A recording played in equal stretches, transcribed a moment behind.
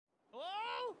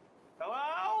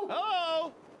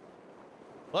Hello.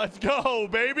 Let's go,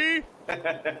 baby.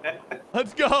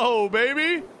 Let's go,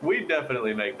 baby. We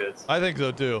definitely make this. I think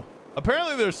so too.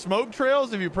 Apparently there's smoke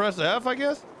trails if you press F, I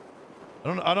guess.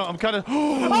 I'm kind of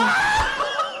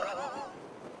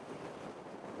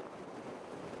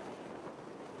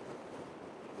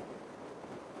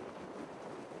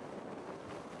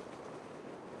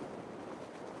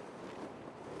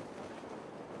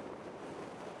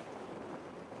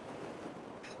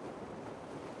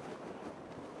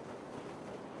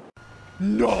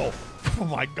No! Oh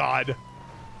my god.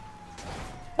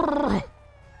 Let's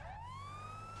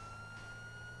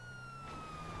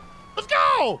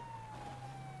go!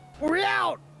 We're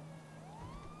out!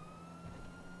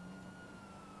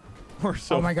 We're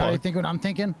so Oh my god, fucked. you think what I'm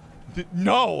thinking?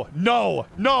 No, no,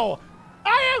 no!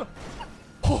 I am...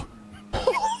 Oh, my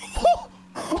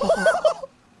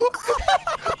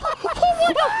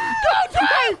god! Go,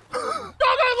 Trey! Go,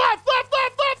 left!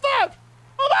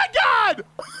 Oh my god!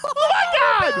 Oh my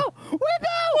god!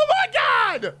 Oh my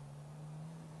god!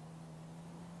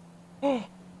 Oh,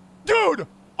 dude!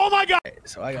 Oh my god!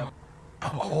 So I got.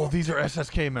 Oh, these are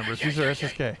SSK members. These are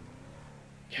SSK.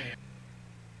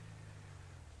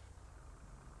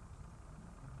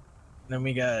 Then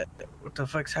we got. What the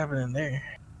fuck's happening there?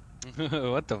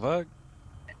 What the fuck?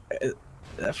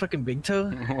 That fucking big toe?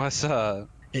 What's up?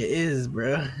 It is,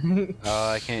 bro. Oh,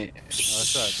 I can't.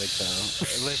 What's up, big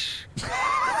toe?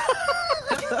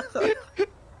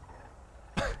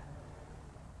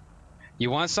 You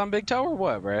want some big toe or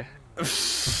what, bro?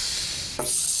 Let's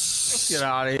get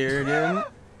out of here, dude.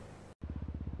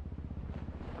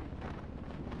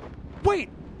 Wait!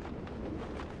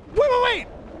 Wait!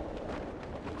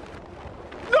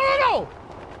 No!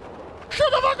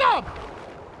 Shut the fuck up!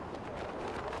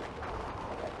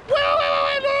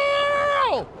 Wait!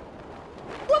 No!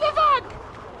 What the fuck?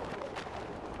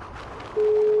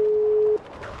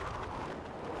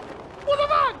 What the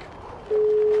fuck?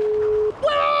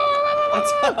 Wait!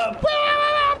 What's up? Wait!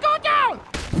 I'm going down!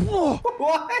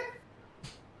 What?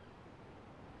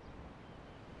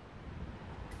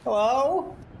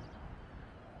 Hello?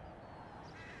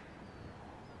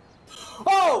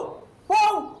 Oh!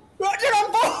 Whoa! Dude,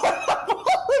 I'm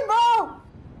falling, bro!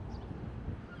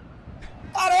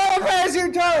 I don't have a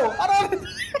parachute toe! I don't have a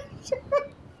parachute.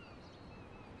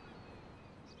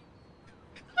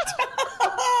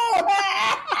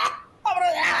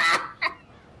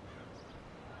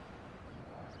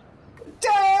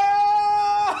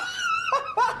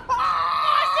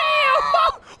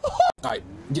 I'm Alright,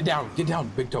 get down,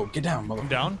 big toe, get down, mother.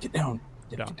 Down? Get down.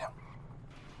 Down. Get down.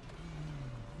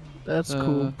 That's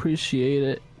cool. Appreciate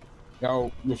it.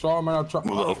 Yo, you saw him in our truck.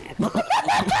 Put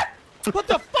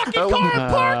the fucking car in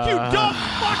park, you dumb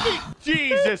fucking...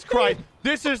 Jesus Christ.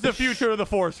 This is the future of the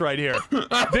Force right here.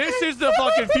 This is the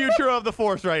fucking future of the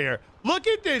Force right here. Look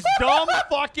at this dumb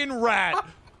fucking rat.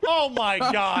 Oh my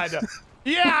god.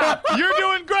 Yeah, you're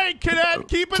doing great, cadet.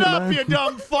 Keep it up, you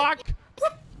dumb fuck.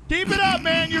 Keep it up,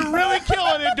 man. You're really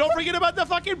killing it. Don't forget about the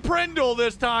fucking Prindle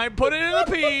this time. Put it in the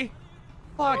P.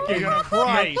 Fucking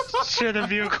Christ. Sure, the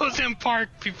vehicle's in park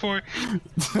before.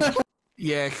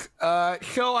 Yes.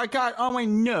 So I got on my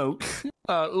notes.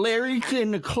 Larry's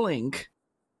in the clink.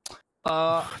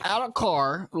 Out of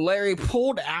car. Larry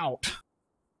pulled out.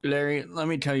 Larry, let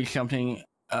me tell you something.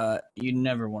 You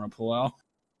never want to pull out.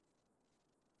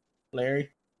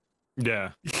 Larry.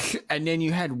 Yeah. And then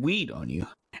you had weed on you,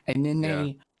 and then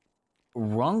they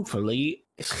wrongfully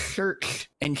searched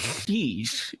and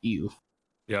seized you.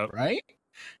 Yep. Right.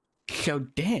 So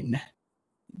then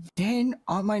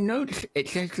on my notes, it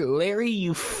says, Larry,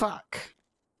 you fuck.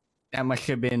 That must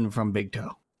have been from Big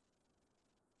Toe.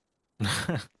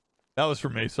 That was for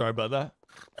me. Sorry about that.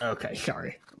 Okay,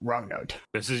 sorry. Wrong note.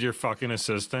 This is your fucking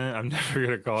assistant? I'm never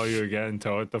gonna call you again.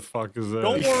 Tell what the fuck is this?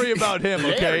 Don't worry about him,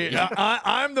 okay?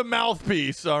 I'm the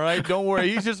mouthpiece, all right? Don't worry.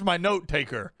 He's just my note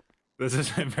taker. This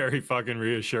isn't very fucking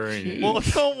reassuring. Well,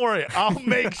 don't worry. I'll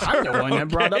make sure. I'm the one that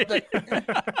brought up the...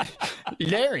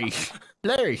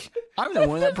 Larry, I'm the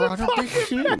one that brought up the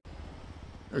shoe.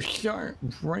 Or start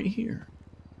right here.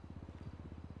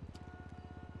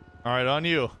 All right, on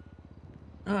you.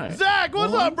 All right. Zach,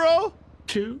 what's up, bro?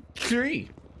 2, 3.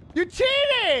 You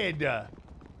cheated!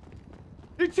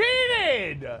 You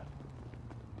cheated!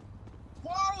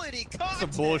 Quality content! That's some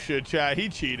bullshit, chat. He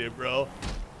cheated, bro.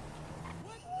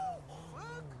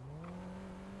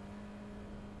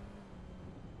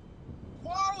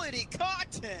 Quality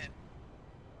content!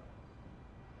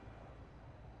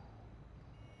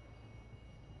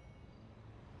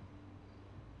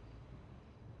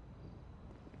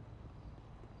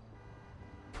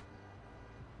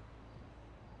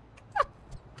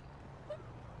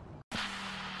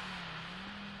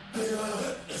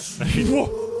 Whoa!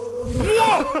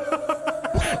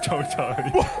 Don't tell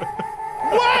me.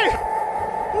 Wait!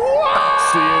 Whoa!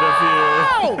 See it up here.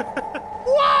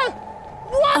 What?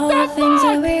 What All the the things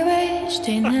fuck? that we wished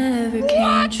they never came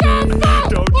What true. the fuck?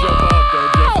 Don't jump up.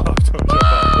 Don't jump up. Don't jump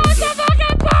up. It's a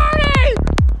fucking party!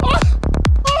 Oh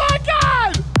my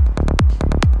god!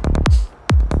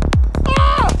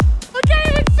 Oh! I can't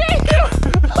even see you!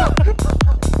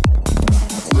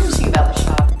 What's interesting about the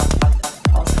shop,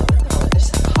 also, there's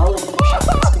some holiday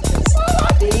shops because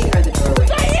they are the doorways.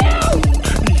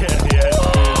 Yeah.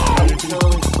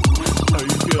 How you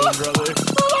feeling, brother?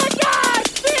 Oh my god!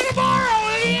 See you tomorrow,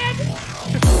 idiot!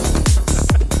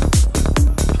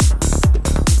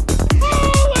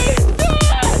 Holy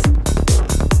shit!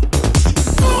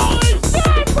 Holy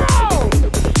shit, bro!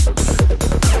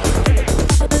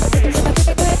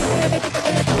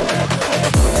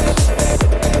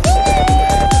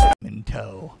 In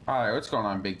tow. All right, what's going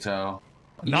on, Big Toe?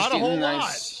 You Not just a whole getting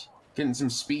getting some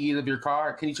speed of your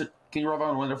car. Can you roll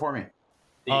down the window for me?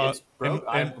 It's broke.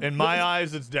 In my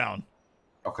eyes, it's down.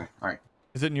 Okay, all right.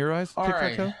 Is it in your eyes? All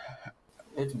right. Tic-tac-toe?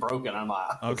 It's broken on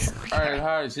my. Okay. All right,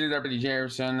 hi, it's Deputy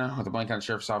Jefferson with the Blank County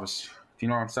Sheriff's Office. If you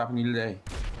know where I'm stopping you today.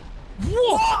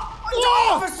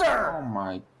 Whoa! Officer! Oh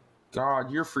my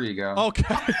God, you're free to go.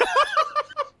 Okay.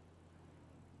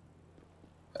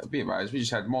 Be advised, we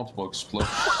just had multiple explosions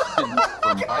from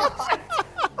bikes.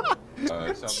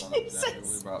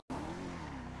 Jesus.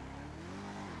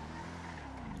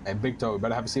 Hey, Big Toe,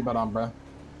 better have a seatbelt on, bro.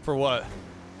 For what?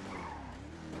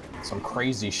 Some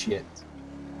crazy shit.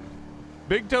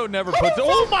 Big Toe never puts.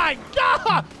 Oh my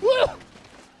god! Woo!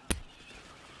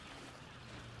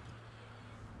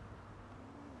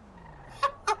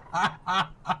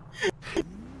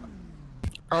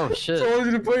 Oh shit. Told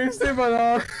you to put your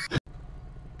seatbelt on.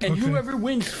 And whoever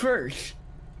wins first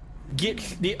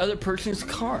gets the other person's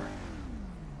car.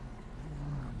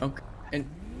 Okay, and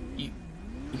you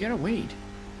gotta wait.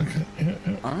 Okay. Yeah.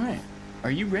 All right,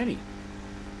 are you ready?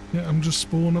 Yeah, I'm just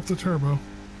spooling up the turbo.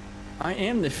 I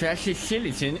am the fastest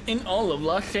citizen in all of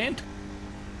Los Santos.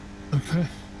 Okay.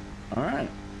 All right.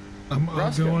 I'll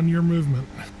Roscoe. go on your movement.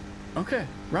 Okay,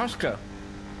 Roscoe.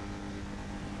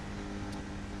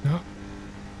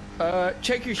 Yeah.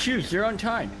 Check your shoes. They're on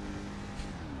time.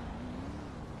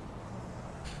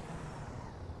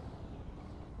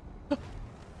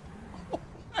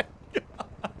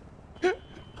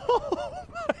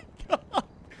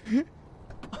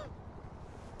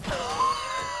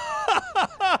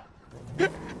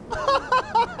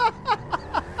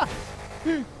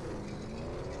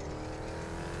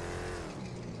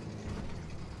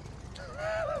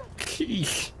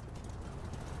 Jeez.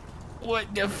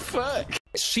 What the fuck?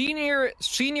 Senior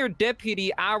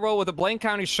Deputy Arrow with the Blaine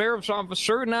County Sheriff's Office.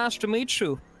 Sir, nice to meet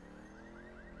you.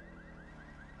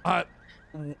 What?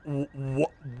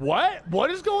 What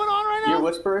is going on right now? You're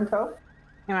whispering, Toe?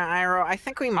 You know, Iro, I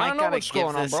think we might know gotta what's give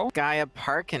going on, this bro. guy a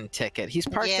parking ticket. He's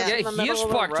parked Yeah, in the he middle is of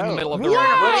the parked in the road. middle of the Whoa! road.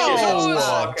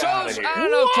 Whoa! I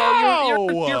don't know, Toe.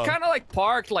 Whoa! You're kind of like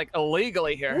parked like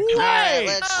illegally here. Wait! Alright,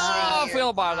 let's I see don't feel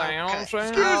about that, you know what I'm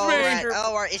saying?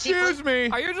 Excuse me.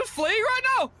 Are you just fleeing right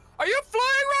now? Are you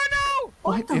fleeing right now?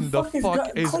 What in the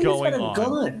fuck is Cletus going had a on?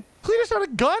 gun. Cletus had a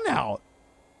gun out.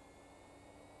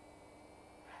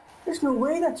 There's no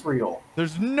way that's real.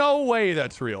 There's no way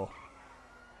that's real.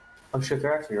 I'm sure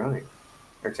they're actually running.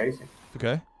 They're chasing.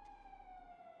 Okay.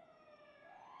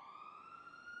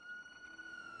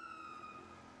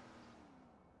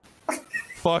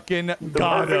 Fucking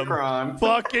got perfect him. crime.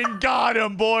 Fucking got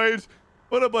him, boys.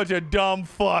 What a bunch of dumb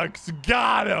fucks.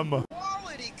 Got him.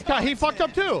 God, he fucked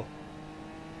up too.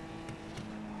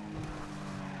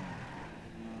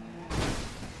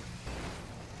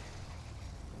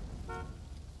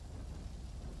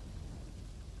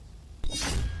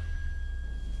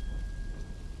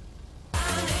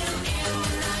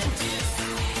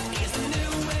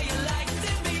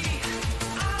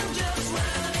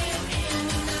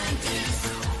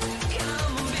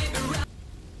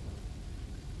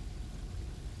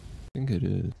 I think it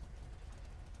is.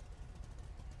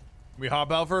 We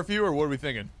hop out for a few, or what are we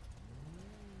thinking?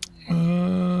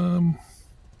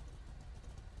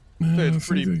 It's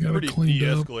pretty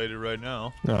de-escalated right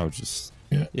now. No, just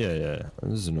yeah. This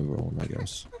is another one, I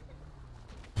guess.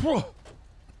 Why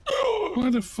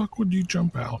the fuck would you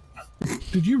jump out?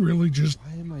 Did you really just?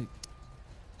 Why am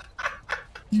I?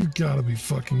 You gotta be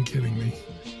fucking kidding me.